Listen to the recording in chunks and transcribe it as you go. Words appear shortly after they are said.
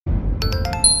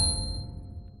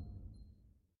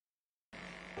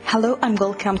Hello and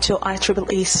welcome to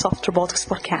IEEE Soft Robotics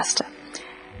Podcast.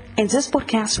 In this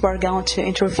podcast, we're going to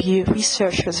interview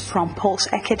researchers from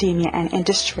both academia and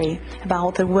industry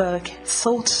about their work,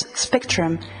 thoughts,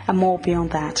 spectrum, and more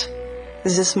beyond that.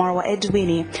 This is Marwa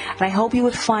Edwini, and I hope you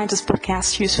will find this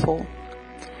podcast useful.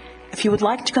 If you would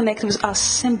like to connect with us,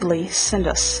 simply send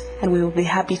us, and we will be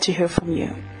happy to hear from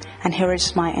you. And here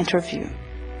is my interview.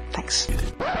 Thanks.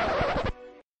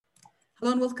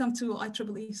 Hello and welcome to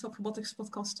IEEE Soft Robotics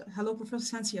Podcast. Hello,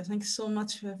 Professor Sansia. Thanks so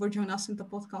much for joining us in the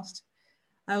podcast.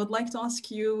 I would like to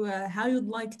ask you how you'd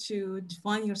like to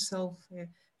define yourself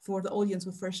for the audience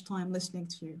who first time listening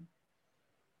to you.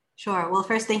 Sure. Well,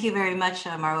 first, thank you very much,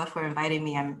 Marwa, for inviting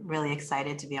me. I'm really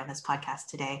excited to be on this podcast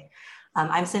today.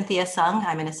 I'm Cynthia Sung.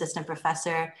 I'm an assistant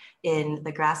professor in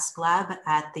the GRASP lab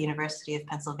at the University of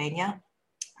Pennsylvania.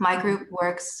 My group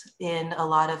works in a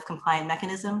lot of compliant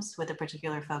mechanisms with a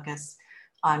particular focus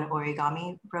on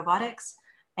origami robotics.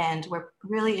 And we're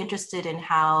really interested in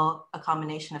how a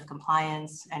combination of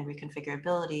compliance and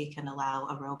reconfigurability can allow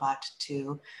a robot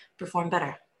to perform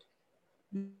better.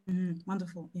 Mm-hmm.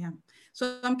 Wonderful, yeah.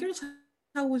 So I'm curious,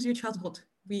 how was your childhood?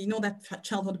 We know that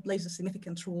childhood plays a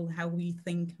significant role in how we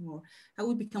think or how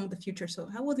we become the future. So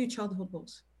how was your childhood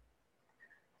was?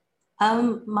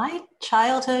 My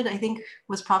childhood, I think,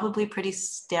 was probably pretty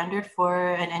standard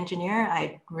for an engineer.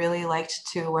 I really liked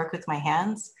to work with my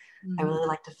hands. I really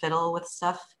liked to fiddle with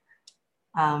stuff.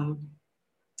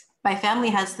 My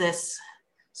family has this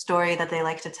story that they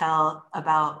like to tell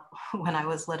about when I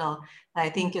was little that I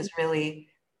think is really,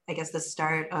 I guess, the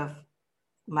start of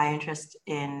my interest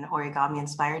in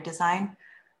origami-inspired design.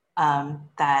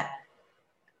 That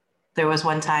there was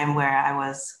one time where I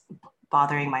was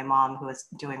bothering my mom who was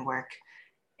doing work,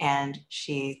 and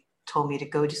she told me to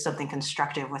go do something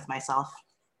constructive with myself.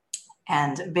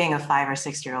 And being a 5 or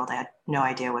 6 year old, I had no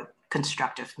idea what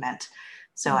constructive meant.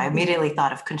 So I immediately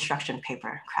thought of construction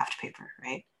paper, craft paper,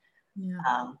 right?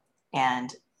 Yeah.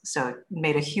 And so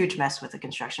made a huge mess with the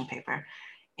construction paper.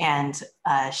 And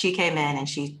she came in and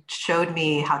she showed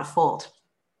me how to fold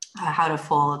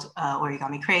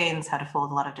origami cranes, how to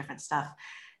fold a lot of different stuff.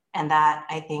 And that,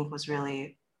 I think, was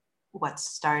really what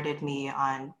started me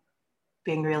on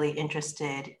being really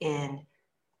interested in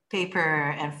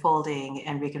paper and folding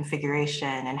and reconfiguration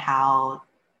and how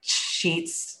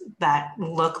sheets that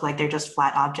look like they're just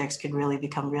flat objects could really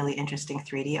become really interesting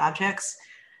 3D objects.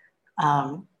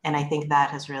 And I think that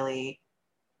has really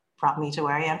brought me to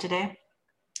where I am today.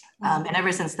 And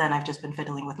ever since then, I've just been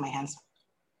fiddling with my hands.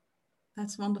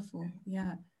 That's wonderful,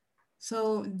 yeah.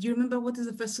 So do you remember what is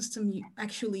the first system you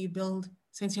actually build,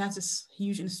 since you have this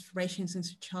huge inspiration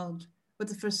since a child?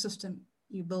 What's the first system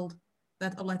you build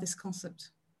that applied this concept?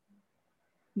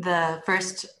 The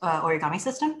first origami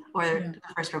system or the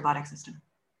first robotic system?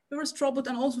 The first robot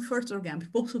and also first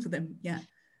origami, both of them, yeah.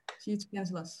 So you can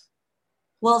tell us.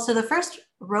 Well, so the first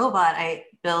robot I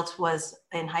built was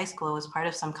in high school. It was part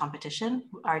of some competition.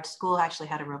 Our school actually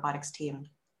had a robotics team.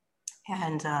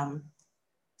 And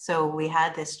so we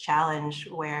had this challenge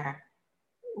where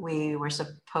we were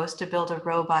supposed to build a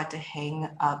robot to hang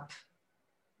up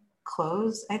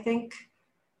clothes, I think.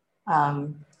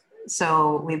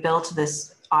 So we built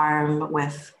this arm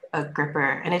with a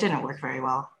gripper, and it didn't work very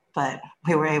well, but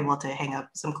we were able to hang up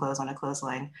some clothes on a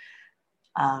clothesline.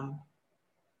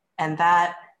 And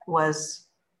that was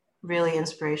really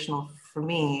inspirational for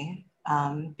me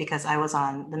because I was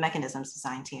on the mechanisms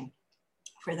design team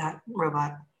for that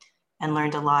robot and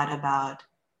learned a lot about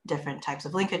different types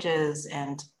of linkages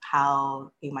and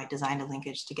how you might design a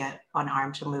linkage to get an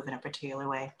arm to move in a particular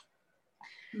way.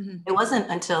 It wasn't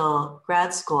until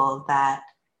grad school that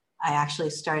I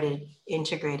actually started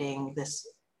integrating this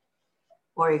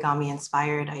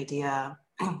origami-inspired idea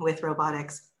with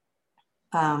robotics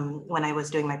when I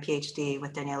was doing my PhD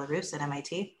with Daniela Rus at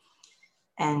MIT.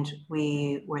 And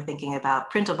we were thinking about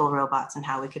printable robots and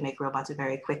how we could make robots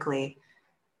very quickly.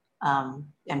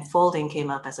 And folding came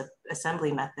up as an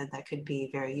assembly method that could be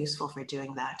very useful for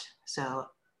doing that. So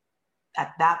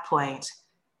at that point,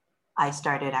 I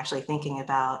started actually thinking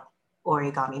about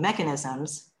origami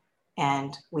mechanisms,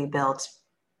 and we built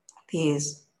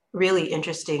these really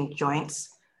interesting joints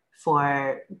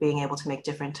for being able to make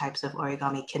different types of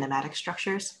origami kinematic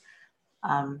structures.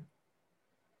 And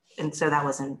so that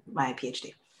was in my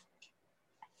PhD.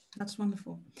 That's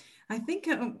wonderful. I think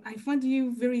I find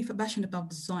you very passionate about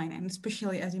design, and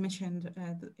especially, as you mentioned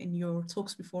in your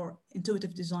talks before,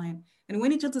 intuitive design. And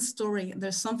when you tell the story,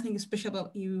 there's something special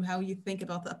about you, how you think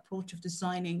about the approach of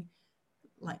designing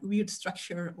like weird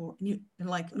structure or new,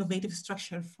 like innovative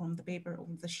structure from the paper or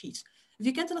the sheets. If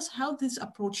you can tell us how this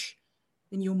approach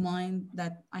in your mind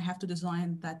that I have to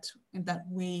design that in that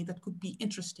way that could be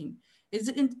interesting?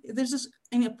 There's just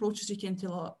any approaches you can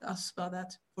tell us about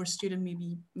that for a student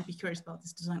maybe curious about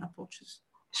these design approaches?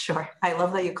 Sure. I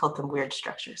love that you called them weird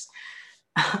structures.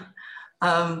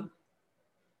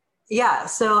 Yeah,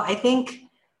 so I think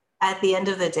at the end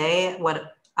of the day,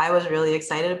 what I was really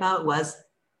excited about was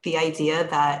the idea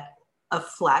that a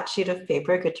flat sheet of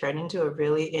paper could turn into a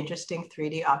really interesting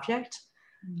 3D object.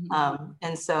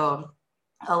 And so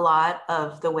a lot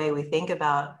of the way we think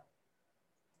about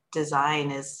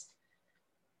design is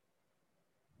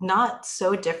not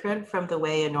so different from the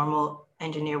way a normal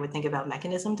engineer would think about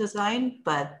mechanism design,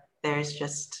 but there's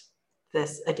just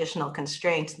this additional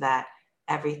constraint that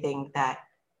everything that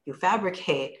you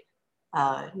fabricate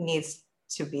needs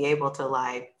to be able to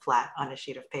lie flat on a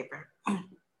sheet of paper.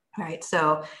 Right.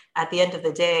 So at the end of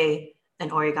the day, an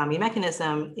origami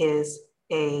mechanism is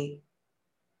a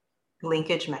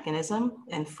linkage mechanism,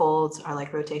 and folds are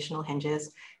like rotational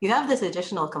hinges. You have this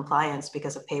additional compliance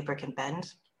because a paper can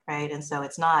bend, right? And so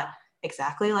it's not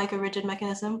exactly like a rigid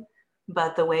mechanism,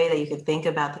 but the way that you could think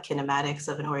about the kinematics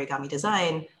of an origami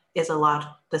design is a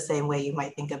lot the same way you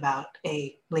might think about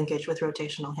a linkage with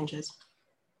rotational hinges.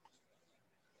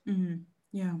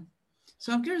 Yeah.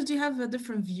 So I'm curious, do you have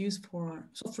different views for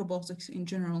soft robotics in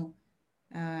general?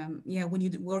 Yeah, when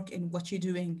you work in what you're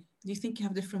doing, do you think you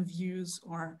have different views,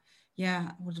 or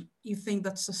yeah, or do you think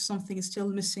that's just something is still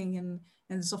missing in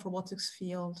the soft robotics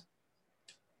field?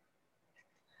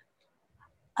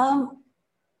 I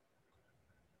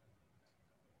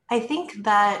think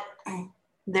that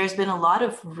there's been a lot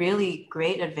of really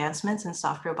great advancements in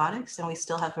soft robotics, and we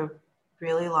still have a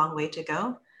really long way to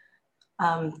go.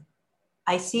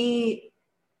 I see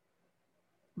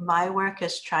my work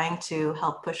as trying to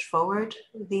help push forward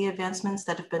the advancements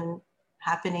that have been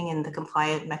happening in the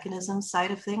compliant mechanism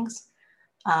side of things.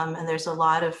 And there's a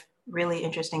lot of really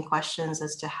interesting questions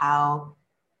as to how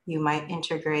you might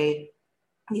integrate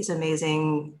these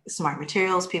amazing smart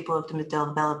materials people have been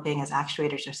developing as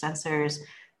actuators or sensors,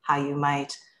 how you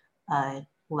might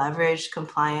leverage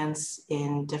compliance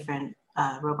in different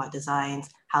robot designs,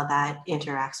 how that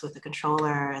interacts with the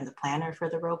controller and the planner for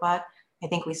the robot. I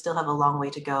think we still have a long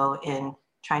way to go in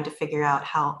trying to figure out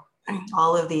how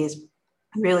all of these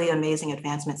really amazing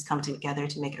advancements come together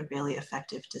to make a really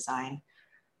effective design.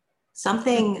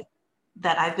 Something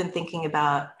that I've been thinking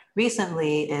about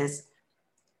recently is,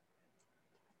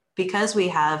 because we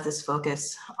have this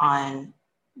focus on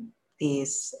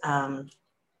these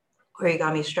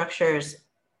origami structures,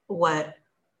 what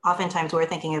oftentimes we're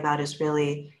thinking about is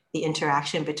really the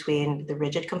interaction between the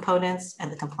rigid components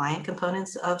and the compliant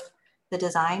components of the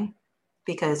design,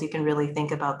 because you can really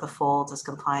think about the folds as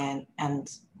compliant and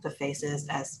the faces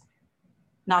as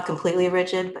not completely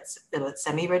rigid, but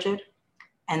semi-rigid.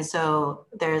 And so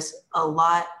there's a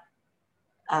lot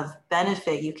of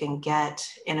benefit you can get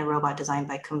in a robot design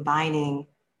by combining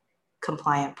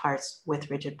compliant parts with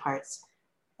rigid parts.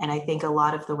 And I think a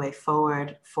lot of the way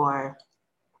forward for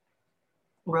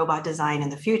robot design in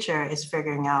the future is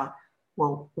figuring out,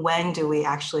 well, when do we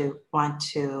actually want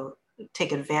to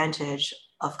take advantage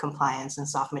of compliance and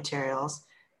soft materials?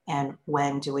 And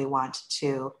when do we want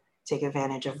to take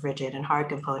advantage of rigid and hard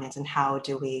components? And how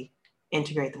do we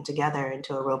integrate them together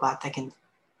into a robot that can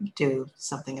do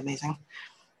something amazing?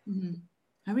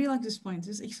 I really like this point.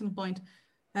 This is an excellent point.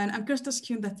 And I'm curious to ask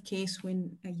you in that case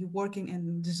when you're working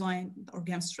and design the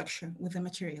origami structure with the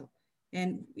material.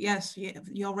 And yes,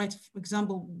 you're right. For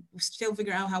example, we still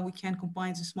figure out how we can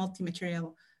combine this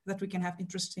multi-material that we can have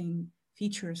interesting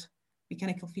features,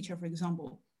 mechanical feature, for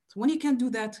example. So when you can do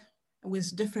that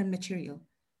with different material,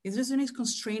 is there any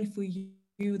constraint for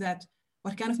you that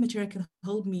what kind of material can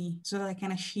help me so that I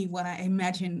can achieve what I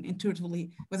imagine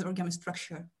intuitively with the origami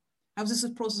structure? How does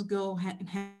this process go hand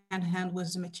in hand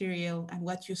with the material and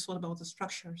what you thought about the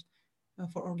structures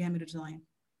for origami design?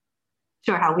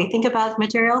 Sure, how we think about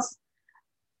materials?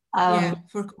 Yeah,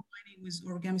 for combining with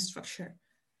origami structure,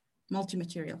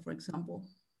 multi-material, for example.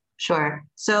 Sure.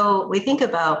 So we think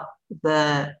about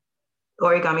the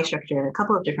origami structure in a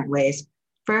couple of different ways.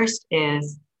 First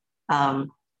is,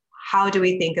 how do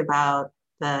we think about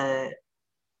the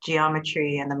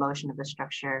geometry and the motion of the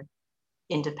structure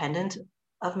independent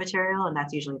of material? And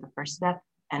that's usually the first step.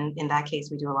 And in that case,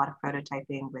 we do a lot of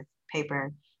prototyping with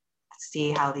paper to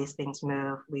see how these things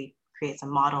move. We create some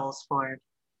models for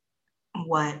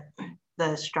what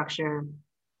the structure,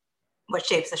 what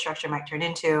shapes the structure might turn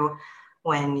into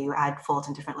when you add folds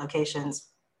in different locations.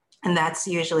 And that's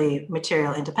usually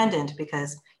material independent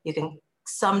because you can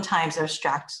sometimes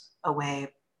abstract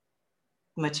away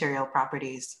material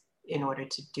properties in order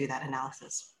to do that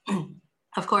analysis.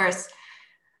 Of course,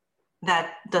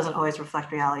 that doesn't always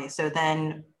reflect reality. So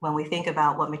then when we think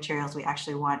about what materials we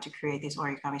actually want to create these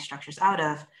origami structures out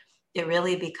of, it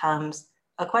really becomes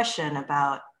a question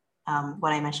about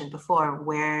what I mentioned before.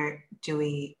 Where do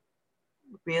we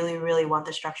really, really want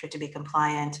the structure to be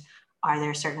compliant? Are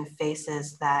there certain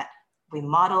faces that we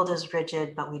modeled as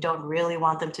rigid, but we don't really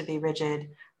want them to be rigid?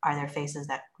 Are there faces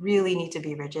that really need to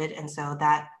be rigid? And so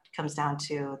that comes down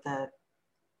to the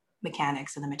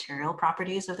mechanics and the material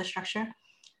properties of the structure.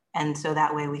 And so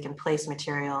that way we can place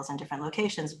materials in different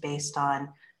locations based on,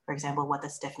 for example, what the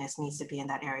stiffness needs to be in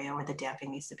that area or the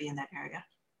damping needs to be in that area.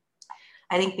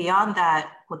 I think beyond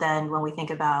that, then when we think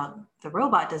about the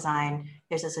robot design,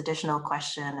 there's this additional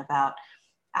question about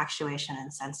actuation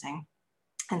and sensing.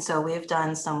 And so we've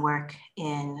done some work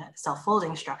in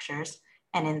self-folding structures.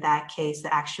 And in that case,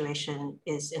 the actuation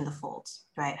is in the folds,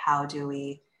 right? How do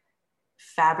we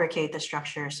fabricate the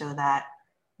structure so that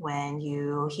when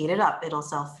you heat it up, it'll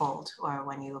self-fold, or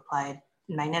when you apply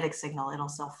magnetic signal, it'll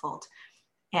self-fold.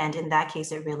 And in that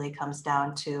case, it really comes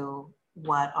down to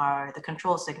what are the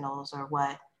control signals, or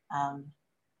what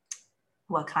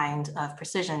kind of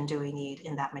precision do we need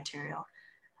in that material.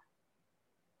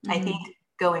 I think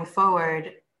going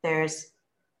forward, there's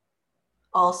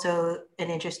also an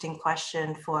interesting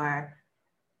question for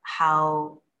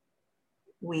how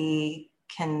we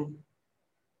can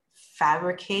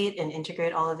fabricate and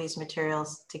integrate all of these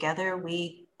materials together.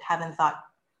 We haven't thought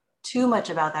too much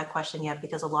about that question yet,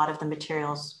 because a lot of the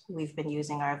materials we've been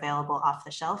using are available off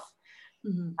the shelf.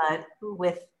 But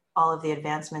with all of the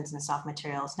advancements in soft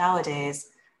materials nowadays,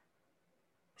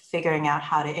 figuring out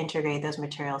how to integrate those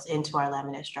materials into our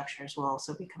laminate structures will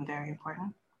also become very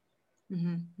important.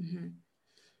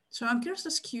 So I'm curious to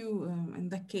ask you, in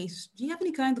that case, do you have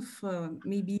any kind of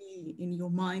maybe in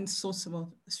your mind thoughts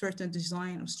about a certain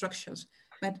design or structures,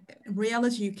 but in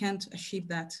reality you can't achieve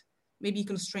that? Maybe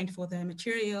constraint for the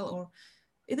material, or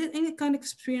is there any kind of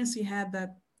experience you had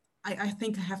that I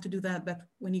think I have to do that, but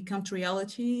when you come to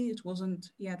reality, it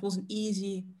wasn't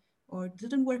easy, or it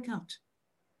didn't work out?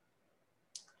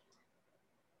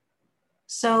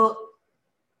 So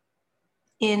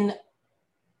in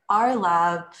our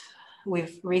lab,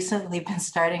 we've recently been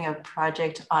starting a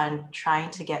project on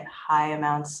trying to get high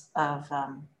amounts of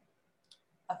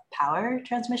power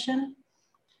transmission.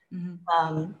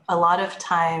 A lot of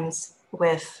times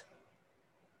with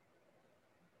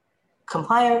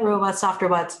compliant robots, soft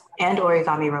robots, and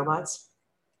origami robots,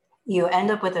 you end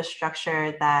up with a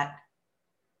structure that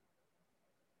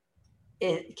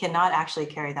it cannot actually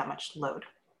carry that much load,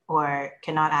 or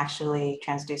cannot actually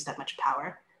transduce that much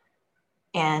power.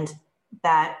 And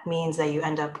that means that you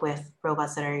end up with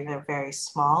robots that are either very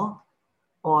small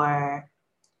or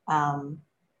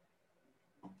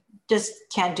just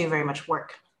can't do very much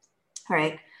work,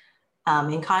 right?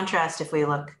 In contrast, if we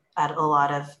look at a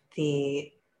lot of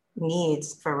the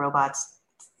needs for robots,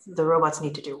 the robots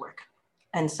need to do work.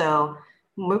 And so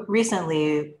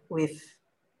recently we've,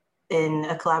 in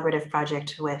a collaborative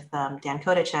project with Dan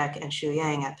Kodacek and Xu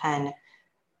Yang at Penn,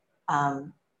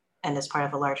 and as part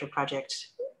of a larger project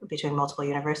between multiple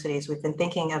universities, we've been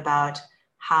thinking about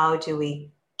how do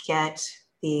we get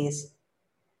these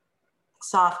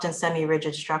soft and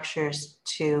semi-rigid structures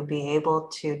to be able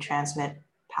to transmit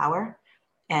power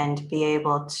and be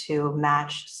able to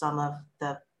match some of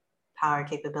the power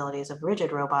capabilities of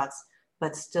rigid robots,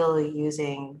 but still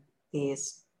using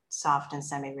these soft and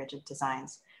semi-rigid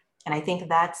designs. And I think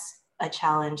that's a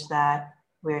challenge that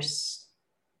we're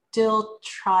still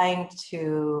trying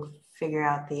to figure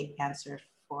out the answer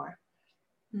for.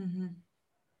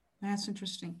 That's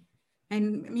interesting.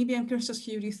 And maybe I'm curious to ask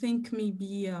you, do you think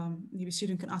maybe a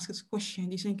student can ask us a question,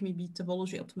 do you think maybe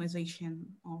topology optimization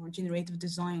or generative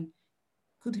design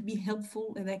could be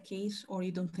helpful in that case, or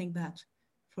you don't think that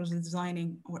for the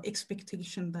designing or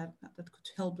expectation that could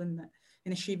help in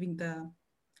achieving the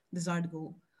desired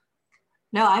goal?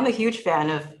 No, I'm a huge fan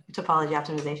of topology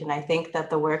optimization. I think that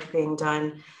the work being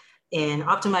done in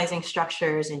optimizing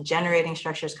structures and generating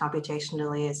structures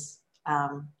computationally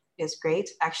is great.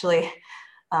 Actually,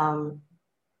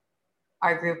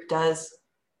 our group does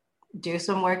do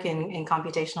some work in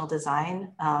computational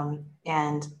design,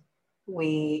 and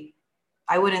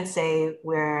I wouldn't say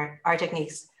our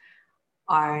techniques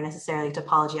are necessarily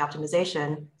topology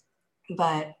optimization,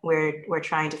 but we're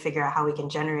trying to figure out how we can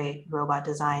generate robot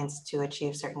designs to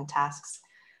achieve certain tasks.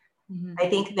 I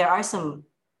think there are some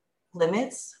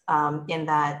limits in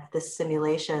that the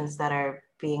simulations that are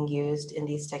being used in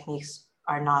these techniques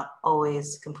are not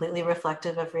always completely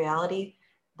reflective of reality,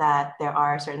 that there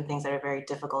are certain things that are very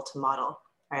difficult to model,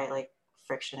 right? Like,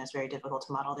 friction is very difficult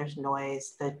to model. There's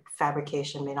noise, the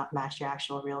fabrication may not match your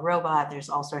actual real robot. There's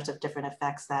all sorts of different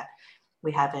effects that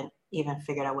we haven't even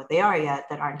figured out what they are yet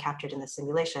that aren't captured in the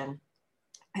simulation.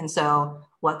 And so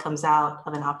what comes out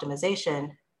of an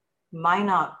optimization might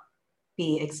not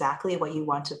be exactly what you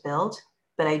want to build,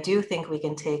 but I do think we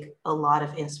can take a lot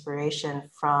of inspiration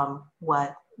from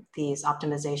what these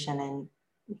optimization and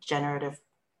generative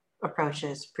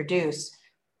approaches produce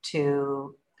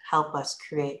to help us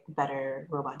create better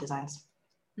robot designs.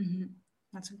 Mm-hmm.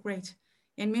 That's great.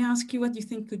 And may I ask you what you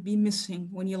think could be missing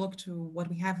when you look to what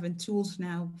we have in tools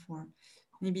now for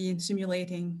maybe in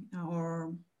simulating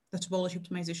or the topology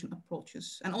optimization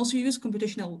approaches, and also use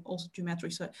computational also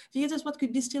geometry. So just what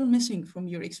could be still missing from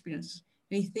your experience?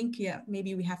 And you think, yeah,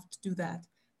 maybe we have to do that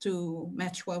to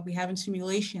match what we have in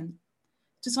simulation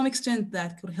to some extent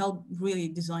that could help really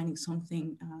designing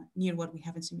something near what we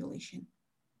have in simulation?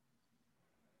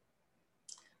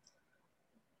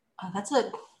 That's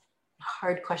a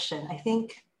hard question. I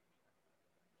think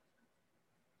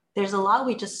there's a lot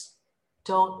we just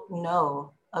don't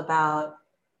know about.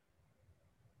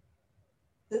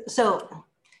 So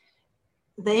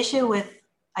the issue with,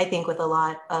 I think, with a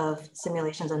lot of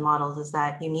simulations and models is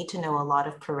that you need to know a lot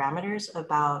of parameters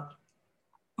about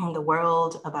the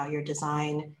world, about your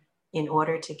design, in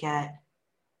order to get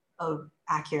an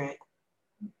accurate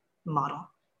model,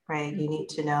 right? You need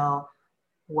to know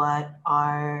what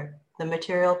are the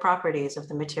material properties of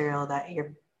the material that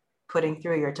you're putting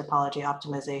through your topology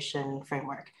optimization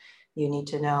framework. You need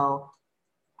to know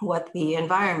what the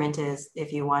environment is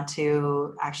if you want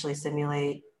to actually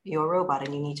simulate your robot,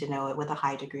 and you need to know it with a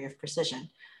high degree of precision.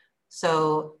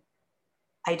 So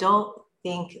I don't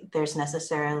think there's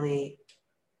necessarily,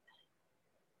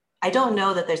 I don't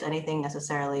know that there's anything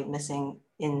necessarily missing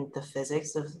in the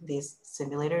physics of these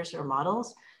simulators or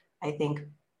models. I think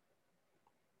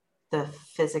the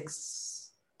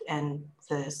physics and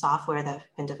the software that have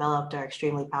been developed are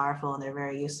extremely powerful and they're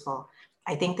very useful.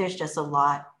 I think there's just a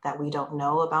lot that we don't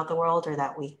know about the world or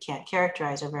that we can't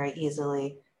characterize or very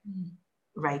easily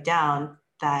write down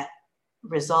that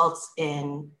results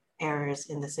in errors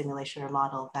in the simulation or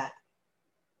model that,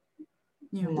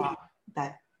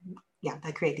 that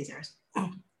create these errors.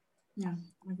 Yeah,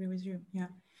 I agree with you. Yeah.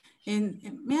 And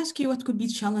may I ask you, what could be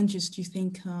challenges, do you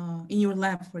think, in your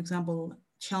lab, for example,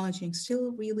 challenging,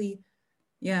 still really,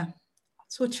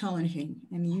 so challenging,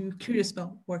 and you're curious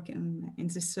about working in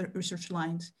this research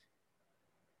lines?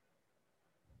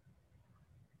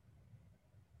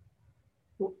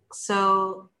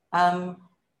 So,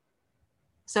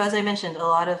 so as I mentioned, a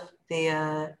lot of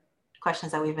the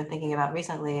questions that we've been thinking about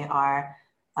recently are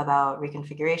about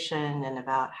reconfiguration and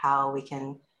about how we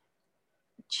can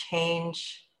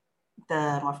change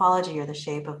the morphology or the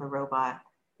shape of a robot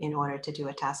in order to do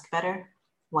a task better.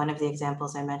 One of the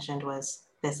examples I mentioned was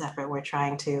this effort we're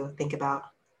trying to think about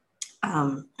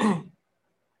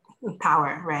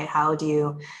power, right? How do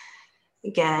you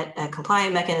get a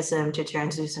compliant mechanism to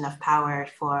transduce enough power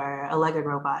for a legged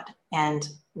robot? And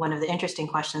one of the interesting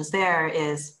questions there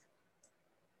is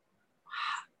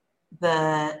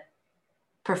the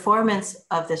performance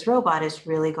of this robot is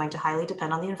really going to highly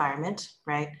depend on the environment,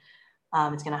 right?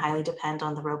 It's going to highly depend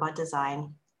on the robot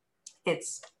design.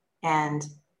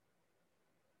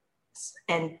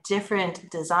 And different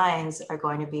designs are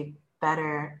going to be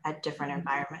better at different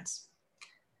environments.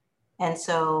 And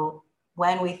so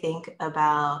when we think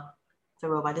about the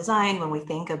robot design, when we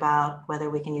think about whether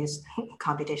we can use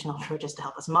computational approaches to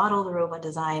help us model the robot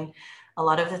design, a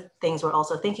lot of the things we're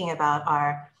also thinking about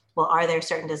are, well, are there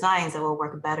certain designs that will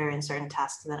work better in certain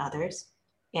tasks than others?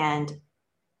 And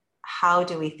how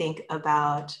do we think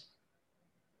about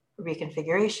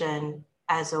reconfiguration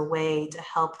as a way to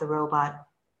help the robot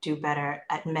do better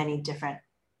at many different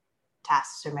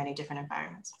tasks or many different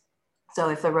environments? So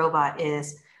if the robot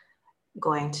is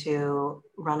going to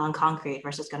run on concrete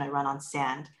versus going to run on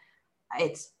sand,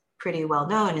 it's pretty well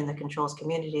known in the controls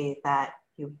community that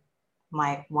you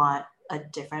might want a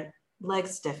different leg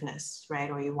stiffness, right?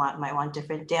 Or you might want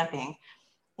different damping.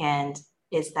 And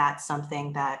is that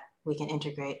something that we can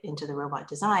integrate into the robot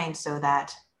design so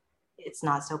that it's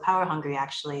not so power hungry?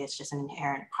 Actually, it's just an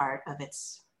inherent part of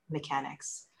its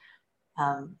mechanics.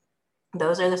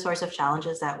 Those are the sorts of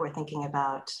challenges that we're thinking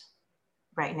about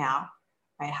right now,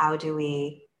 right? How do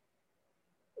we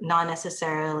not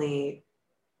necessarily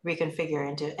reconfigure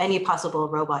into any possible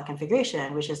robot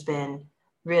configuration, which has been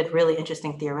really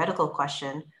interesting theoretical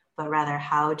question, but rather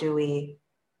how do we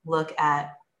look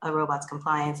at a robot's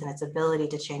compliance and its ability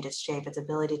to change its shape, its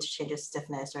ability to change its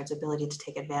stiffness, or its ability to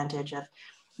take advantage of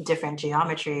different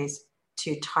geometries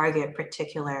to target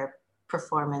particular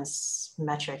performance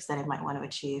metrics that it might want to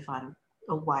achieve on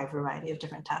a wide variety of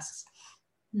different tasks.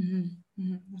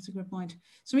 That's a great point.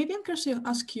 So maybe I'm curious to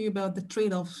ask you about the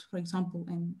trade-offs, for example,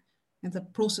 and the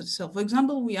process itself. For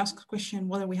example, we ask a question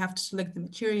whether we have to select the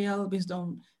material based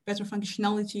on better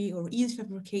functionality or easy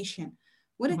fabrication.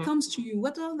 When it comes to you,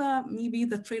 what are maybe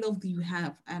the trade-off that you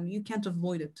have and you can't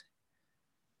avoid it?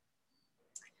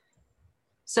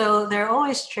 So there are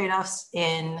always trade-offs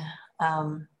in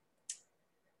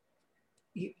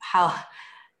how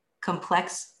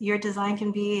complex your design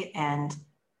can be and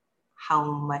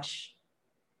how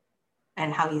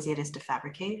easy it is to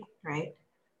fabricate, right?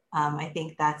 I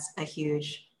think that's a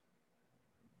huge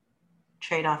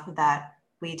trade-off that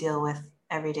we deal with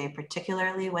every day,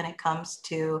 particularly when it comes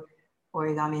to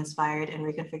origami-inspired and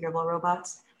reconfigurable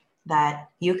robots, that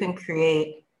you can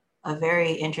create a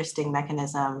very interesting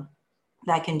mechanism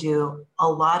that can do a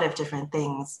lot of different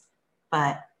things,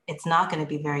 but it's not going to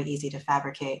be very easy to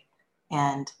fabricate.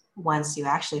 And once you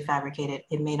actually fabricate it,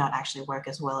 it may not actually work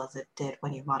as well as it did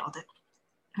when you modeled it,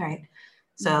 right?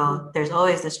 So there's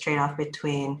always this trade-off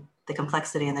between the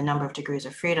complexity and the number of degrees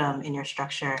of freedom in your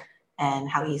structure and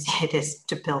how easy it is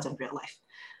to build in real life.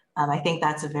 I think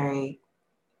that's a very,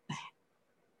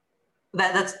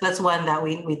 that's one that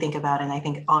we think about, and I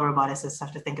think all roboticists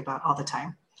have to think about all the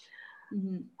time.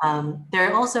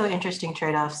 There are also interesting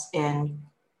trade-offs in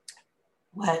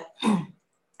what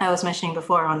I was mentioning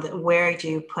before on where do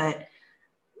you put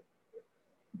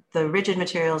the rigid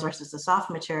materials versus the soft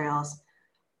materials.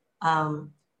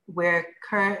 We're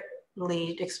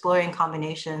currently exploring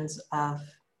combinations of,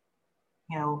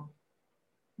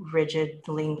 rigid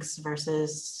links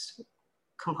versus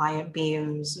compliant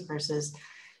beams versus,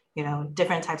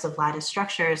 different types of lattice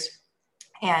structures.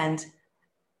 And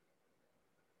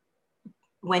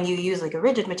when you use like a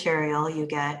rigid material, you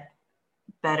get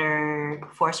better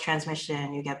force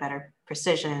transmission, you get better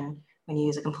precision. When you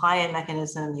use a compliant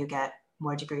mechanism, you get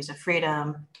more degrees of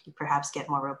freedom, you perhaps get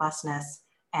more robustness.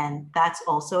 And that's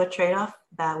also a trade-off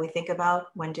that we think about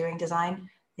when doing design,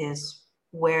 is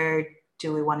where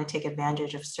do we want to take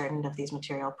advantage of certain of these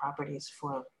material properties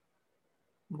for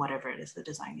whatever it is the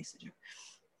design needs to do.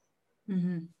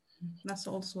 That's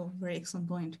also a very excellent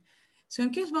point. So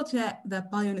I'm curious about the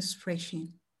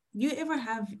bio-inspiration. Do you ever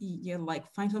have,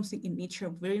 find something in nature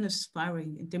very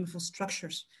inspiring in terms of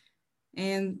structures?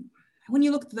 And when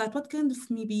you look at that, what kind of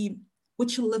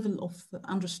which level of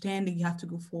understanding you have to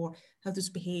go for, how this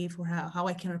behave, or how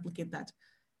I can replicate that?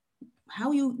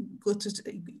 How you go to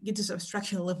get this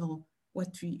abstraction level,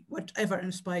 whatever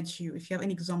inspired you, if you have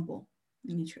any example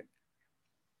in nature?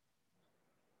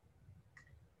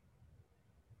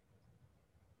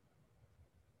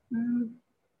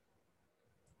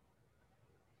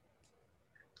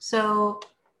 So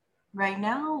right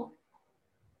now,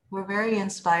 we're very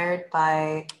inspired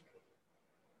by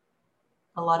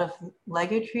a lot of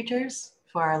Lego creatures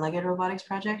for our Lego robotics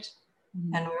project.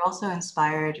 And we're also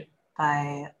inspired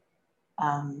by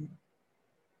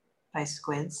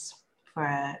squids for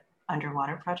an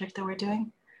underwater project that we're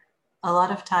doing. A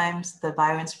lot of times the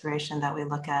bio-inspiration that we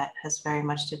look at has very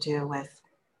much to do with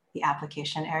the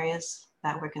application areas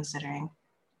that we're considering.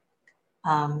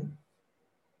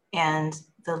 And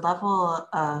the level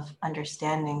of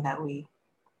understanding that we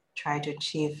try to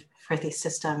achieve for these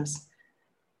systems,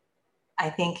 I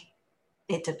think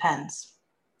it depends.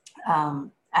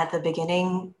 At the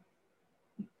beginning,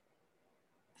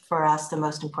 for us, the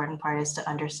most important part is to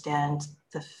understand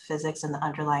the physics and the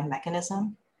underlying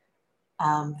mechanism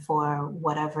for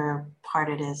whatever part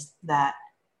it is that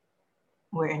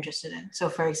we're interested in. So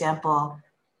for example,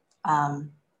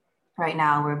 right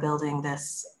now we're building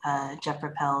this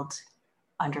jet-propelled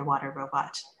underwater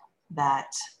robot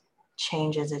that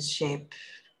changes its shape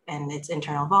and its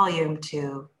internal volume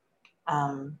to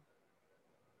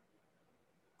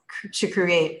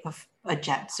create a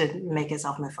jet to make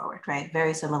itself move forward, right?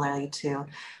 Very similarly to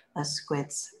a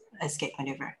squid's escape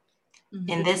maneuver.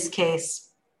 In this case,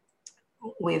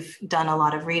 we've done a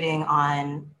lot of reading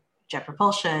on jet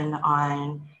propulsion,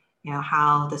 on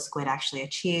how the squid actually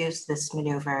achieves this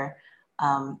maneuver,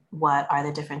 what are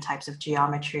the different types of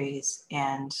geometries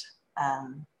and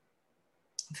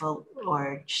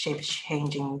or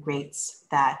shape-changing rates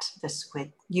that the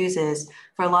squid uses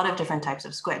for a lot of different types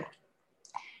of squid.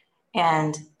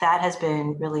 And that has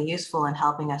been really useful in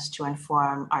helping us to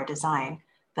inform our design.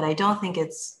 But I don't think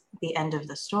it's the end of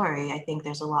the story. I think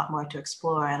there's a lot more to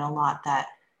explore and a lot that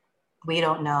we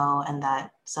don't know and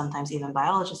that sometimes even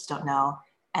biologists don't know.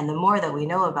 And the more that we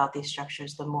know about these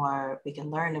structures, the more we can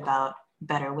learn about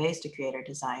better ways to create our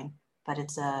design. But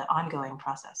it's an ongoing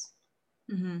process.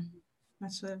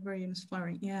 That's very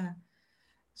inspiring, yeah.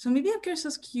 So maybe I'm curious to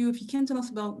ask you if you can tell us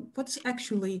about what's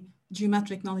actually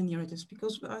geometric nonlinearities,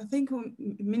 because I think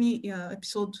many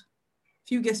episodes,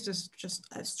 few guests just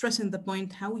stressing the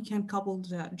point how we can couple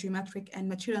the geometric and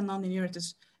material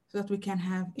nonlinearities so that we can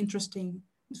have interesting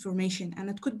information, and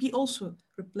it could be also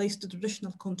replace the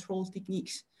traditional control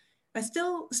techniques. But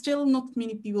still not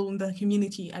many people in the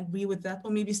community agree with that,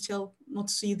 or maybe still not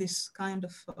see this kind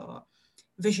of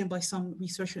vision by some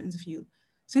researchers in the field.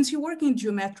 Since you work in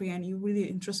geometry and you're really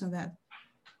interested in that,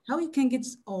 how you can get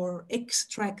or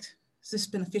extract this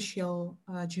beneficial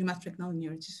geometric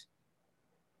nonlinearities?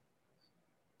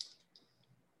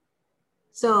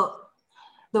 So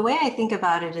the way I think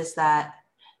about it is that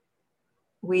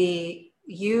we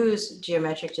use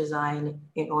geometric design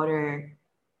in order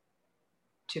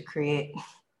to create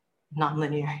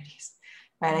nonlinearities,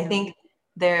 right? I think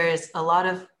there's a lot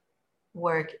of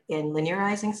work in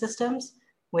linearizing systems,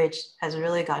 which has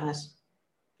really gotten us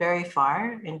very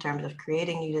far in terms of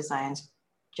creating new designs,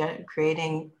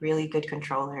 creating really good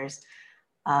controllers,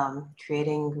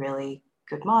 creating really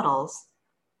good models.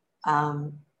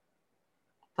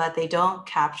 But they don't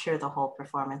capture the whole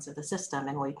performance of the system.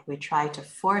 And we try to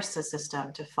force the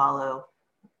system to follow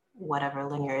whatever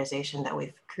linearization that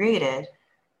we've created,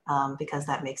 because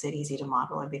that makes it easy to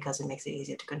model or because it makes it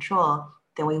easy to control,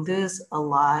 then we lose a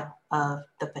lot of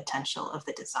the potential of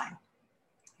the design,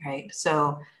 right?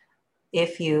 So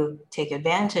if you take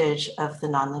advantage of the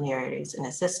nonlinearities in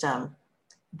a system,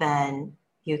 then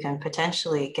you can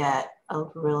potentially get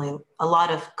a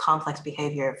lot of complex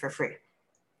behavior for free.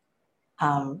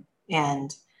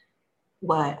 And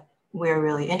what we're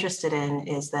really interested in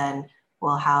is then,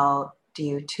 well, how do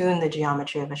you tune the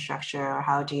geometry of a structure, or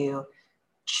how do you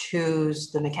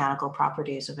choose the mechanical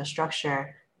properties of a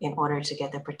structure in order to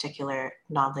get the particular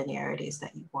nonlinearities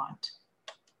that you want?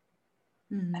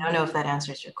 I don't know if that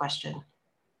answers your question.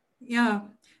 Yeah.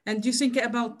 And do you think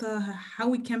about how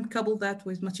we can couple that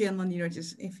with material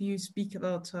nonlinearities? If you speak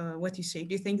about what you say,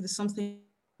 do you think there's something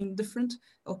different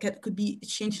or could be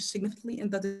changed significantly in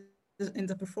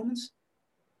the performance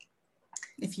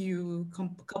if you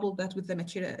couple that with the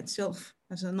material itself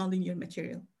as a nonlinear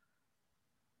material?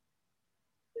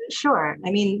 Sure.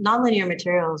 I mean, nonlinear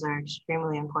materials are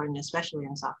extremely important, especially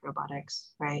in soft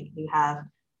robotics, right?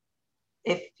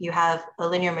 If you have a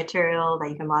linear material that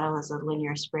you can model as a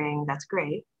linear spring, that's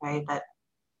great, right? That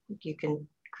you can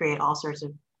create all sorts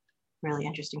of really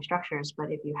interesting structures.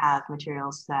 But if you have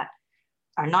materials that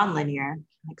are nonlinear,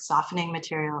 like softening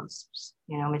materials,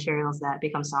 materials that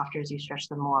become softer as you stretch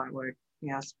them more, or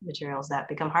materials that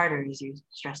become harder as you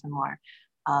stretch them more.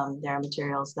 There are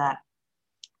materials that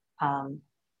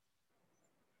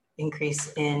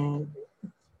increase in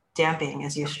damping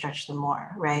as you stretch them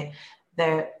more, right?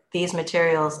 These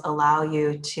materials allow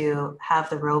you to have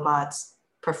the robot's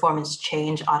performance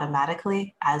change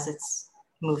automatically as it's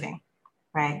moving,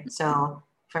 right? So,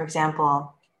 for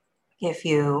example, if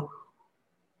you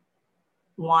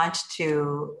want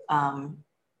to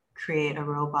create a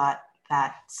robot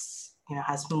that's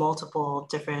has multiple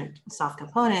different soft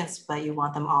components, but you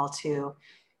want them all to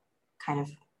kind of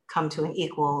come to an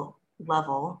equal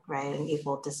level, right? An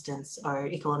equal distance or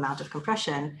equal amount of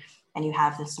compression. And you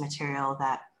have this material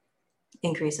that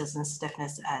increases in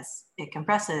stiffness as it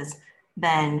compresses,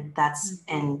 then that's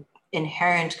an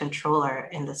inherent controller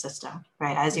in the system,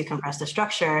 right? As you compress the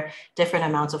structure, different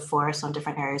amounts of force on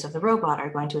different areas of the robot are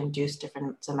going to induce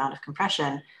different amount of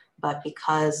compression. But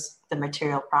because the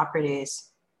material properties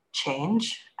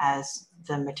change as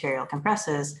the material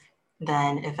compresses,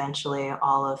 then eventually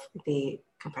all of the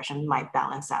compression might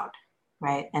balance out,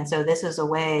 right? And so this is a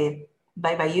way,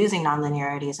 by using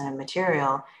nonlinearities in a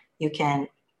material, you can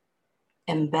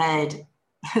embed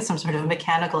some sort of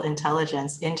mechanical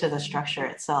intelligence into the structure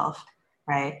itself,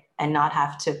 right? And not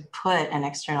have to put an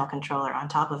external controller on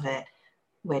top of it,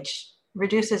 which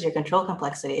reduces your control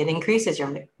complexity. It increases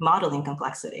your modeling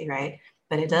complexity, right?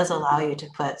 But it does allow you to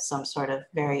put some sort of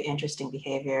very interesting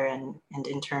behavior and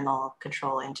internal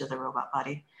control into the robot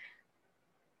body.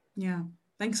 Yeah,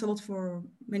 thanks a lot for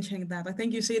mentioning that. I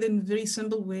think you say it in a very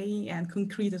simple way and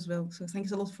concrete as well. So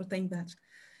thanks a lot for saying that.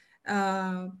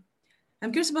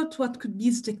 I'm curious about what could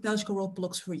be the technological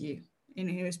roadblocks for you. And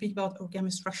here we speak about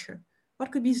origami structure.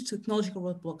 What could be the technological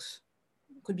roadblocks?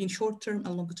 Could be in short term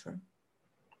and longer term.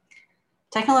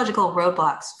 Technological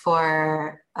roadblocks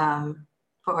for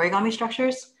origami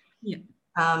structures? Yeah.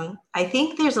 I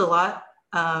think there's a lot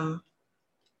of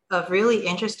really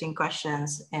interesting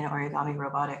questions in origami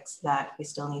robotics that we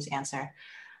still need to answer.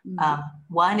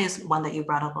 One is one that you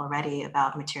brought up already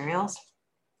about materials.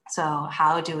 So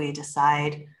how do we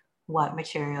decide what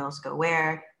materials go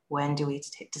where? when do we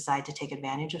decide to take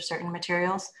advantage of certain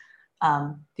materials?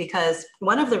 Because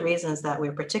one of the reasons that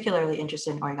we're particularly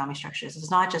interested in origami structures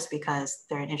is not just because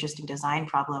they're an interesting design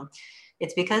problem,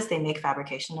 it's because they make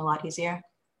fabrication a lot easier.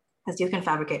 Because you can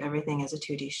fabricate everything as a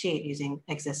 2D sheet using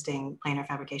existing planar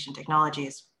fabrication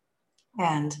technologies.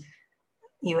 And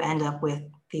you end up with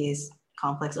these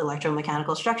complex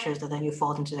electromechanical structures that then you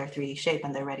fold into their 3D shape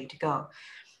and they're ready to go.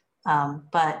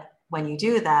 But when you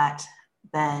do that,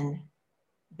 then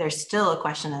there's still a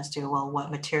question as to, well, what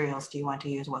materials do you want to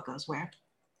use? What goes where,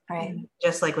 right? Mm-hmm.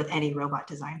 Just like with any robot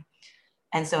design.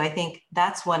 And so I think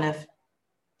that's one of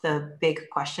the big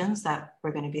questions that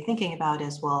we're going to be thinking about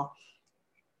is, well,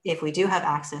 if we do have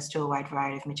access to a wide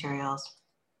variety of materials,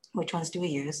 which ones do we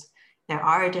use? There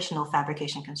are additional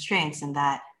fabrication constraints in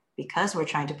that because we're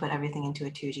trying to put everything into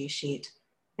a 2D sheet,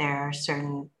 there are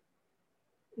certain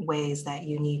ways that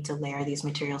you need to layer these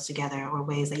materials together or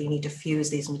ways that you need to fuse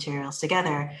these materials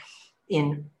together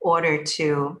in order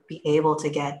to be able to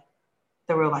get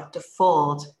the robot to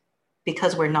fold,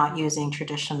 because we're not using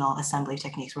traditional assembly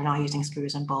techniques. We're not using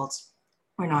screws and bolts.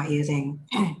 We're not using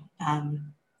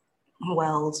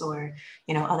welds or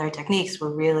other techniques.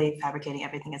 We're really fabricating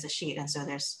everything as a sheet. And so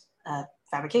there's a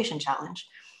fabrication challenge.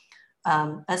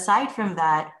 Aside from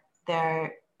that,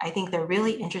 I think there are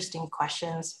really interesting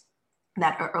questions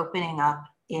that are opening up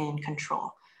in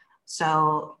control.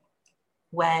 So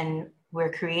when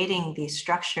we're creating these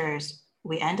structures,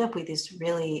 we end up with this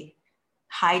really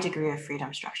high degree of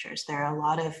freedom structures. There are a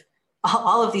lot of,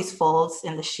 all of these folds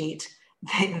in the sheet,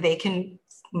 they can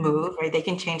move, or they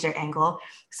can change their angle.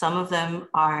 Some of them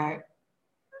are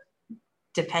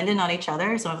dependent on each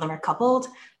other. Some of them are coupled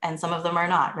and some of them are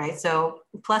not, right? So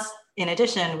plus, in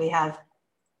addition,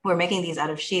 we're making these out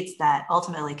of sheets that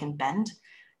ultimately can bend.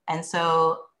 And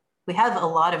so we have a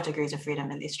lot of degrees of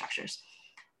freedom in these structures.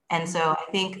 And so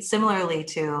I think similarly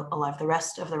to a lot of the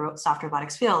rest of the soft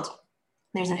robotics field,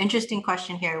 there's an interesting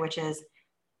question here, which is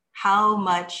how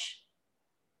much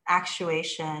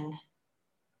actuation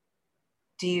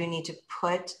do you need to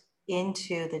put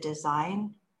into the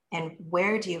design, and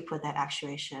where do you put that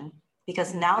actuation?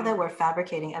 Because now that we're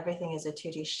fabricating everything as a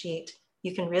 2D sheet,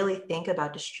 you can really think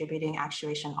about distributing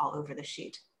actuation all over the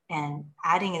sheet, and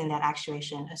adding in that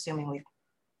actuation, assuming we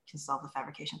can solve the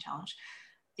fabrication challenge,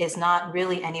 is not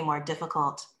really any more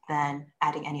difficult than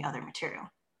adding any other material,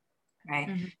 right?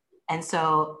 Mm-hmm. And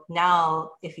so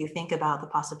now if you think about the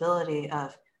possibility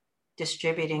of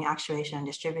distributing actuation,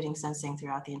 distributing sensing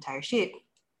throughout the entire sheet,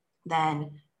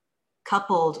 then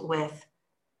coupled with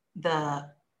the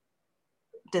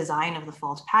design of the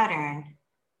fold pattern,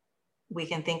 we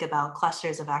can think about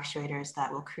clusters of actuators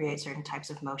that will create certain types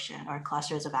of motion, or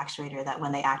clusters of actuator that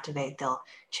when they activate, they'll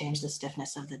change the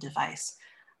stiffness of the device.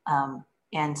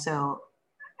 And so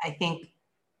I think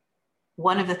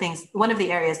one of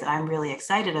the areas that I'm really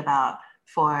excited about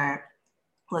for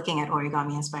looking at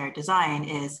origami inspired design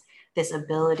is this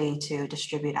ability to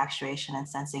distribute actuation and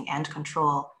sensing and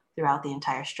control throughout the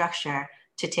entire structure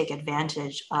to take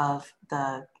advantage of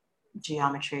the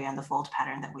geometry and the fold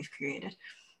pattern that we've created.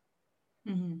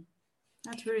 Mm-hmm.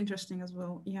 That's very interesting as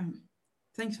well. Yeah,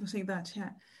 thanks for saying that. Yeah,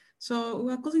 so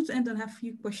we're closing to end and have a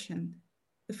few questions.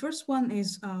 The first one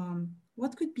is,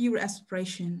 what could be your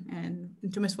aspiration, and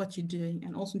in terms of what you're doing,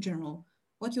 and also in general,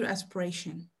 what's your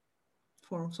aspiration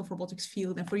for soft robotics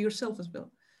field and for yourself as well?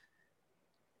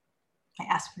 My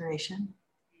aspiration?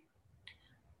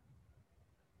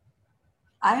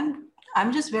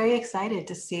 I'm just very excited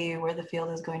to see where the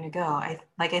field is going to go.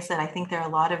 Like I said, I think there are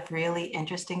a lot of really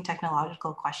interesting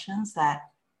technological questions that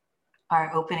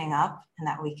are opening up and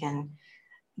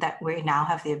that we now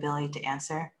have the ability to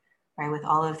answer, right? With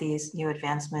all of these new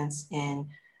advancements in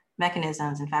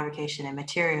mechanisms and fabrication and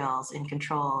materials and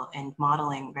control and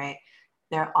modeling, right?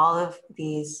 There are all of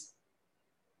these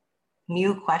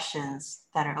new questions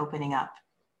that are opening up.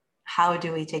 How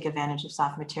do we take advantage of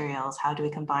soft materials? How do we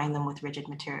combine them with rigid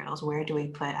materials? Where do we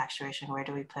put actuation? Where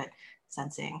do we put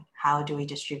sensing? How do we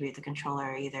distribute the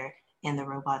controller either in the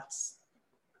robot's,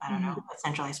 I don't know, a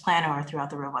centralized planner or throughout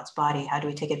the robot's body? How do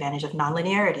we take advantage of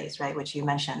nonlinearities, right, which you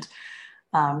mentioned?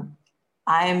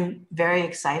 I'm very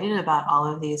excited about all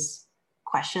of these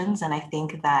questions, and I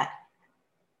think that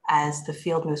as the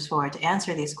field moves forward to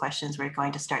answer these questions, we're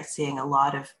going to start seeing a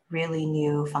lot of really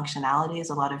new functionalities,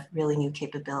 a lot of really new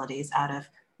capabilities out of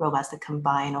robots that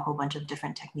combine a whole bunch of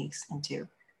different techniques into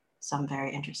some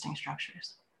very interesting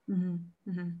structures. Mm-hmm.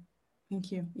 Mm-hmm.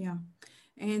 Thank you. Yeah.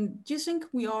 And do you think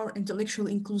we are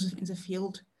intellectually inclusive in the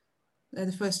field?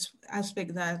 The first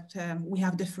aspect that we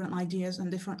have different ideas and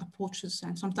different approaches,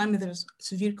 and sometimes there's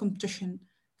severe competition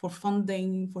for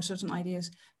funding for certain ideas.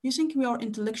 Do you think we are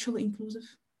intellectually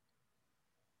inclusive?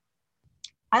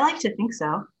 I like to think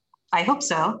so. I hope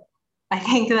so. I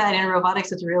think that in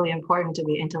robotics, it's really important to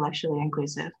be intellectually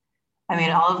inclusive. I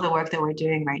mean, all of the work that we're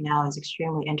doing right now is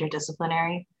extremely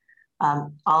interdisciplinary.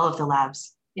 All of the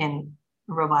labs in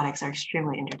robotics are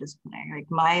extremely interdisciplinary. Like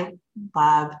my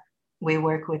lab, we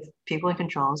work with people in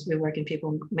controls, we work in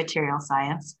people in material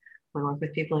science, we work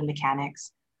with people in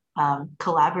mechanics.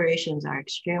 Collaborations are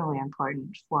extremely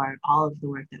important for all of the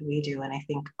work that we do, and I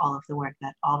think all of the work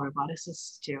that all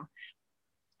roboticists do.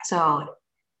 So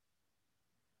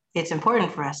it's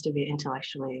important for us to be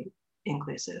intellectually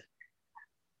inclusive.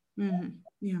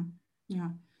 Yeah, yeah.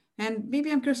 And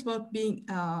maybe I'm curious about being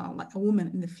like a woman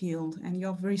in the field, and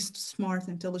you're very smart,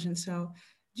 intelligent. So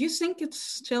do you think it's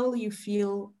still you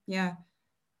feel, yeah,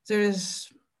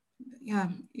 there's, yeah,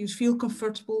 you feel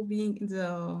comfortable being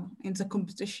in the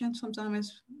competition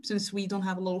sometimes since we don't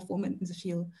have a lot of women in the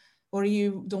field, or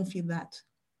you don't feel that?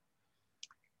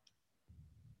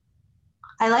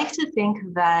 I like to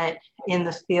think that in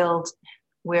the field,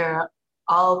 we're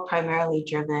all primarily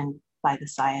driven by the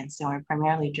science, and we're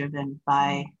primarily driven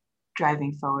by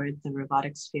driving forward the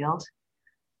robotics field.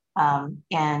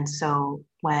 And so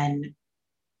when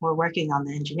we're working on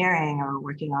the engineering or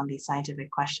working on these scientific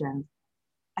questions,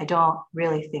 I don't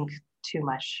really think too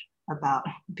much about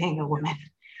being a woman.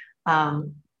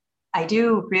 I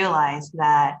do realize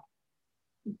that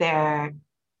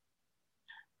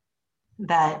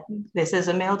this is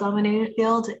a male-dominated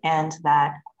field, and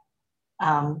that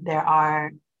there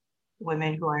are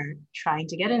women who are trying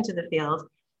to get into the field.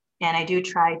 And I do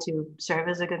try to serve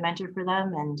as a good mentor for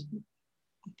them and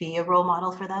be a role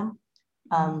model for them.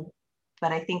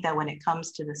 But I think that when it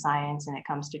comes to the science and it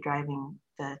comes to driving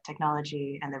the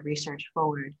technology and the research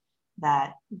forward,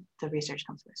 that the research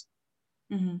comes first.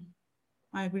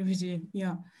 I agree with you.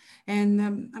 Yeah. And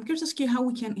I'm curious to ask you how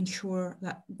we can ensure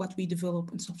that what we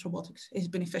develop in soft robotics is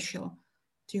beneficial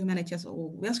to humanity as a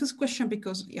whole. We ask this question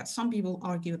because, yeah, some people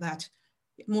argue that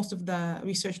most of the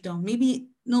research done maybe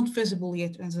not visible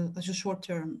yet as a short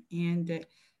term. And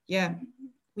yeah,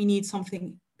 we need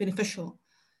something beneficial.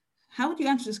 How would you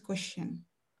answer this question?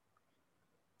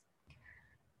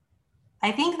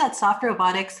 I think that soft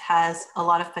robotics has a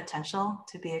lot of potential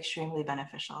to be extremely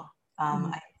beneficial.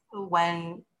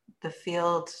 When the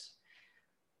field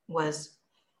was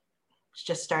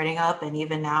just starting up, and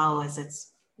even now as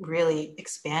it's really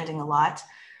expanding a lot,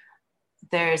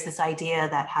 there's this idea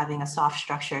that having a soft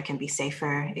structure can be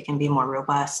safer, it can be more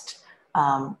robust,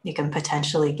 it can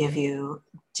potentially give you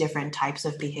different types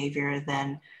of behavior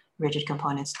than rigid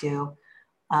components do.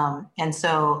 And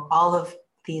so all of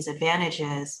these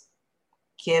advantages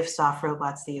give soft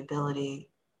robots the ability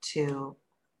to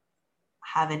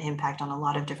have an impact on a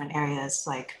lot of different areas,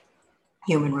 like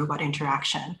human robot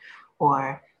interaction,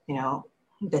 or, you know,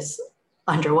 this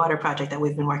underwater project that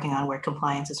we've been working on where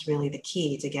compliance is really the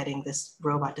key to getting this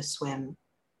robot to swim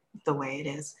the way it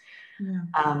is.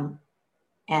 Yeah.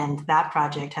 And that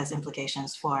project has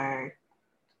implications for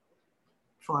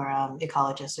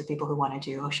ecologists or people who want to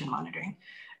do ocean monitoring,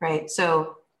 right?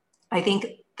 So I think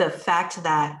the fact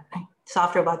that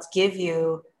soft robots give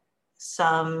you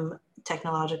some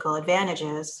technological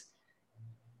advantages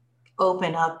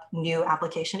open up new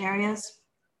application areas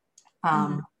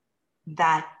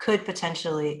that could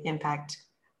potentially impact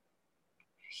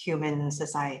human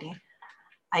society.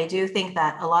 I do think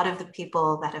that a lot of the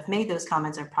people that have made those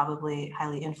comments are probably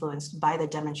highly influenced by the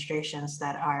demonstrations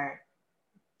that are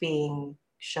being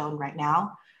shown right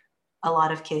now. A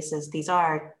lot of cases, these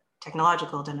are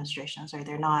technological demonstrations, right?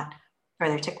 They're not, or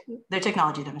they're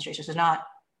technology demonstrations. They're not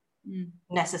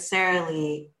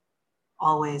necessarily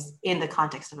always in the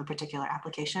context of a particular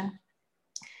application.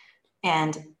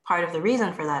 And part of the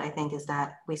reason for that, I think, is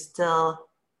that we still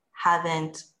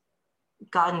haven't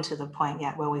gotten to the point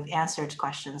yet where we've answered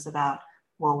questions about,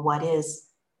 well, what is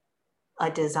a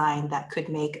design that could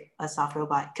make a soft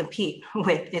robot compete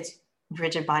with its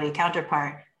rigid body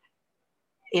counterpart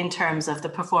in terms of the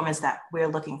performance that we're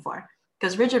looking for?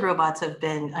 Because rigid robots have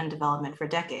been in development for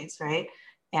decades, right?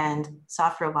 And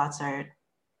soft robots are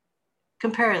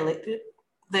comparatively,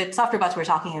 the soft robots we're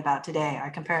talking about today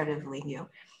are comparatively new.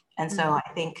 And so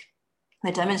I think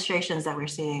the demonstrations that we're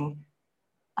seeing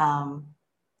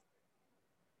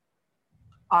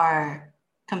are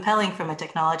compelling from a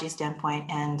technology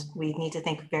standpoint, and we need to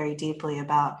think very deeply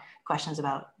about questions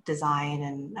about design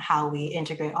and how we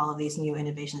integrate all of these new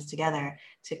innovations together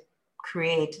to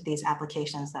create these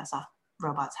applications that soft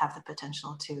robots have the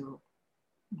potential to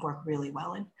work really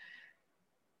well in.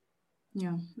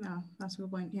 Yeah, that's a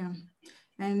good point. Yeah.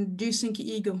 And do you think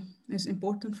ego is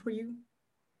important for you?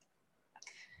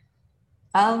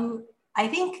 I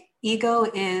think ego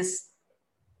is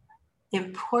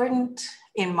important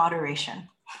in moderation.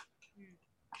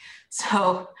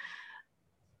 So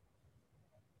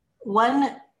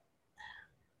one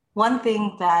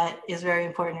thing that is very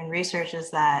important in research is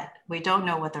that we don't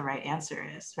know what the right answer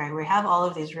is, right? We have all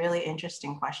of these really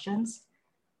interesting questions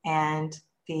and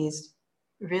these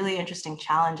really interesting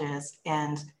challenges,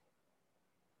 and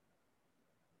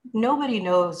nobody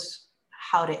knows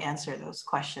how to answer those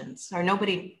questions, or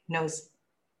nobody knows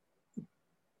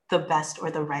the best or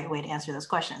the right way to answer those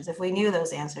questions. If we knew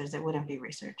those answers, it wouldn't be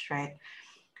research, right?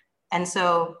 And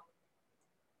so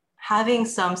having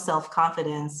some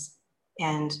self-confidence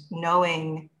and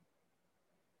knowing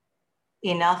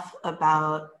enough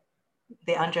about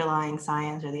the underlying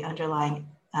science or the underlying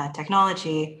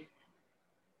technology,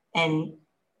 and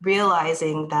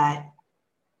realizing that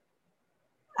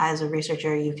as a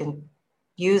researcher, you can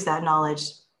use that knowledge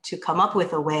to come up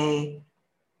with a way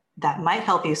that might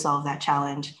help you solve that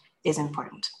challenge is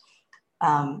important.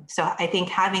 So I think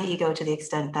having ego to the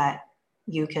extent that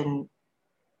you can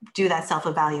do that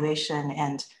self-evaluation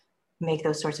and make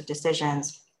those sorts of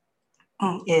decisions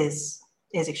is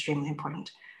extremely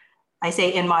important. I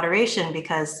say in moderation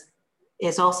because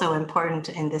it's also important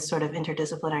in this sort of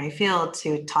interdisciplinary field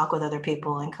to talk with other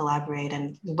people and collaborate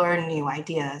and learn new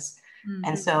ideas. Mm-hmm.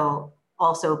 And so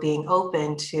also being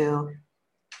open to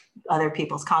other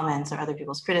people's comments or other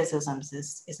people's criticisms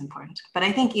is important. But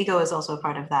I think ego is also a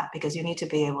part of that, because you need to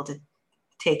be able to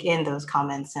take in those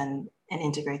comments and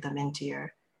integrate them into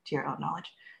your own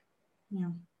knowledge. Yeah,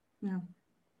 yeah.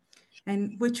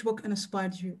 And which book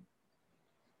inspired you?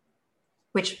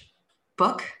 Which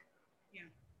book? Yeah.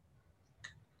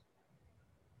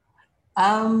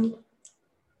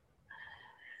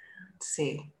 Let's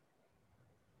see.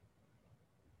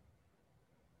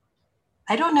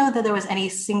 I don't know that there was any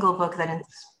single book that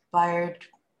inspired.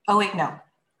 Oh wait, no,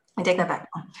 I take that back.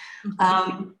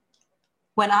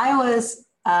 When I was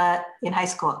in high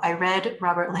school, I read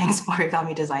Robert Lang's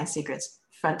Origami Design Secrets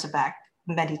front to back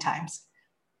many times.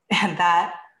 And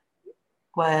that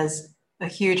was a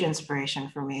huge inspiration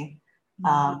for me,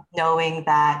 knowing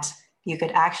that you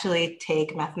could actually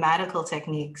take mathematical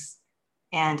techniques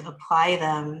and apply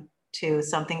them to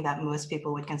something that most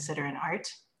people would consider an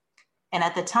art. And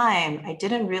at the time, I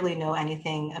didn't really know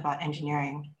anything about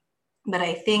engineering, but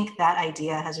I think that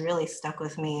idea has really stuck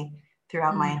with me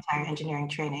throughout my entire engineering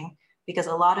training, because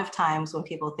a lot of times when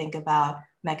people think about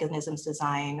mechanisms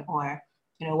design or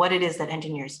what it is that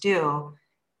engineers do,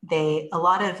 a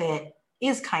lot of it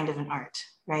is kind of an art,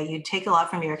 right? You take a lot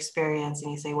from your experience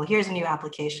and you say, well, here's a new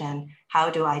application. How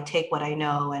do I take what I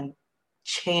know and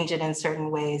change it in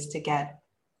certain ways to get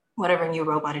whatever new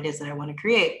robot it is that I want to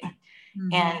create?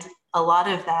 Mm-hmm. And a lot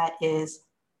of that is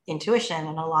intuition,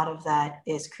 and a lot of that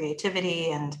is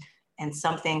creativity and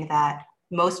something that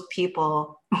most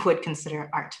people would consider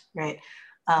art, right?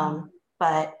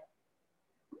 But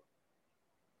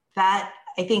I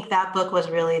think that book was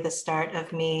really the start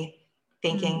of me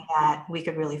thinking that we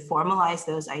could really formalize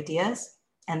those ideas.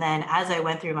 And then as I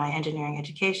went through my engineering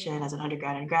education as an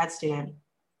undergrad and grad student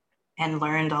and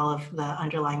learned all of the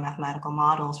underlying mathematical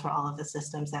models for all of the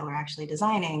systems that we're actually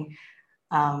designing,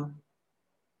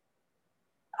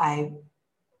 I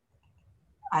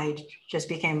just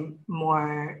became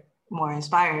more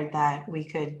inspired that we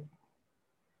could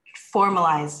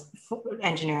formalize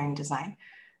engineering design,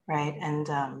 right? And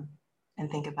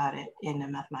think about it in a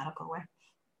mathematical way.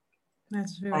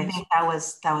 That's very. I think that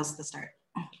was the start.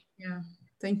 Yeah,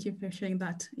 thank you for sharing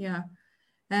that. Yeah,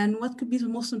 and what could be the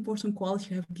most important quality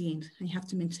you have gained and you have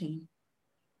to maintain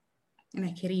in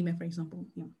academia, for example?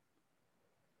 Yeah.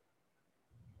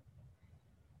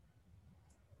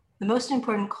 The most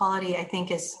important quality, I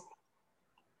think, is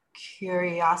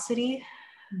curiosity.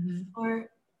 Or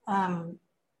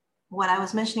what I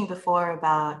was mentioning before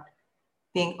about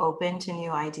being open to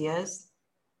new ideas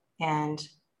and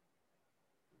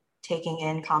taking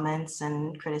in comments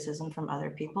and criticism from other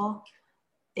people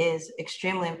is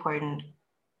extremely important,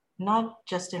 not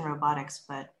just in robotics,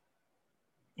 but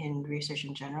in research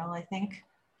in general, I think.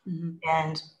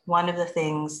 And one of the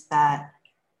things that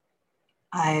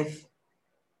I've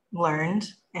learned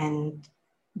and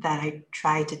that I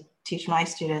try to teach my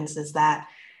students is that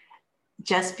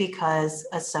just because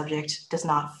a subject does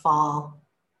not fall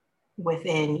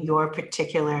within your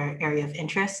particular area of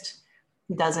interest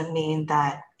doesn't mean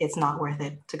that it's not worth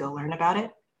it to go learn about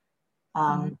it.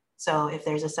 So if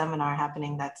there's a seminar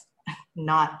happening that's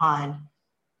not on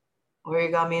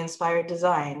origami inspired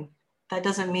design, that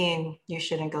doesn't mean you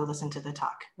shouldn't go listen to the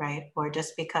talk, right? Or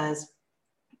just because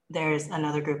there's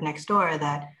another group next door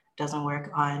that doesn't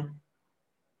work on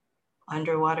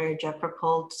underwater jet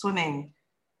propelled swimming,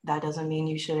 that doesn't mean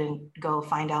you shouldn't go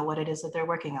find out what it is that they're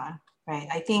working on, right?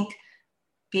 I think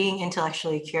being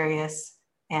intellectually curious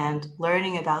and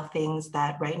learning about things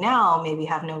that right now maybe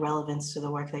have no relevance to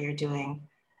the work that you're doing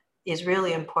is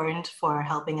really important for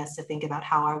helping us to think about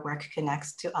how our work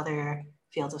connects to other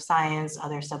fields of science,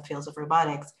 other subfields of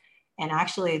robotics. And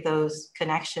actually those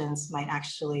connections might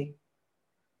actually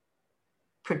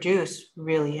produce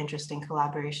really interesting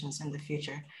collaborations in the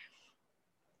future.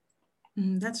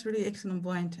 That's really excellent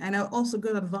point. And also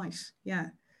good advice, yeah.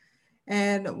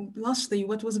 And lastly,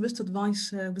 what was the best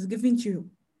advice was given to you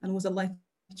and was it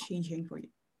life-changing for you?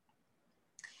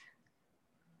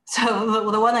 So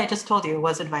the one I just told you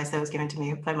was advice that was given to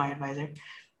me by my advisor,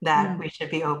 that we should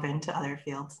be open to other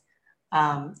fields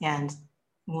and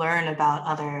learn about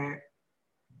other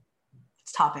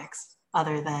topics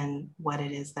other than what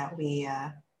it is that we,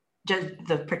 just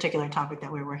the particular topic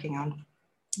that we're working on.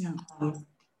 Yeah.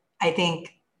 I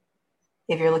think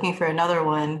if you're looking for another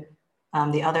one,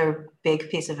 the other big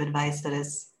piece of advice that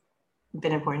has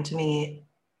been important to me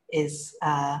is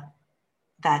that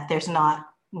there's not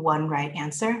one right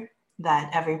answer, that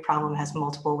every problem has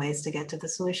multiple ways to get to the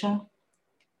solution.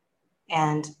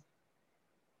 And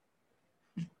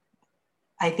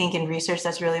I think in research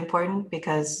that's really important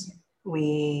because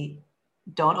we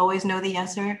don't always know the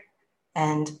answer.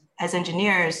 And as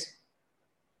engineers,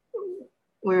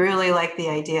 we really like the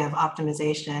idea of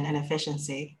optimization and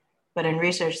efficiency, but in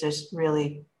research, there's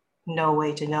really no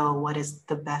way to know what is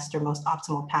the best or most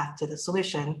optimal path to the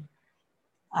solution.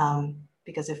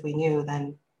 Because if we knew,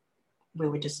 then we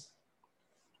would just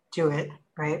do it,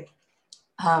 right?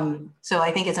 So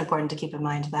I think it's important to keep in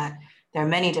mind that there are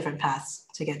many different paths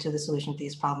to get to the solution to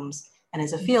these problems. And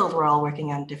as a field, we're all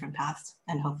working on different paths,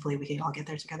 and hopefully we can all get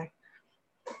there together.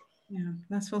 Yeah,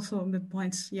 that's also a good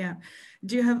point. Yeah.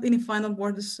 Do you have any final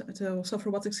words to soft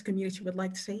robotics community you would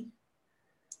like to say?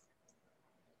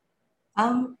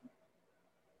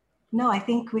 No, I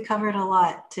think we covered a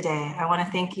lot today. I want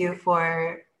to thank you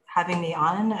for having me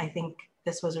on. I think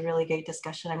this was a really great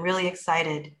discussion. I'm really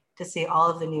excited to see all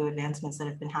of the new advancements that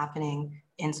have been happening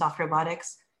in soft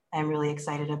robotics. I'm really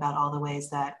excited about all the ways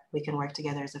that we can work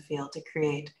together as a field to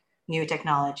create new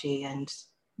technology and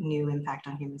new impact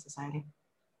on human society.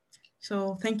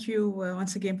 So thank you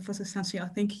once again, Professor Sansi. I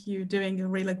think you're doing a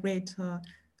really great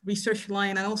research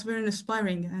line and also very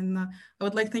inspiring. And I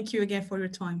would like to thank you again for your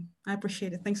time. I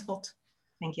appreciate it. Thanks a lot.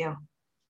 Thank you.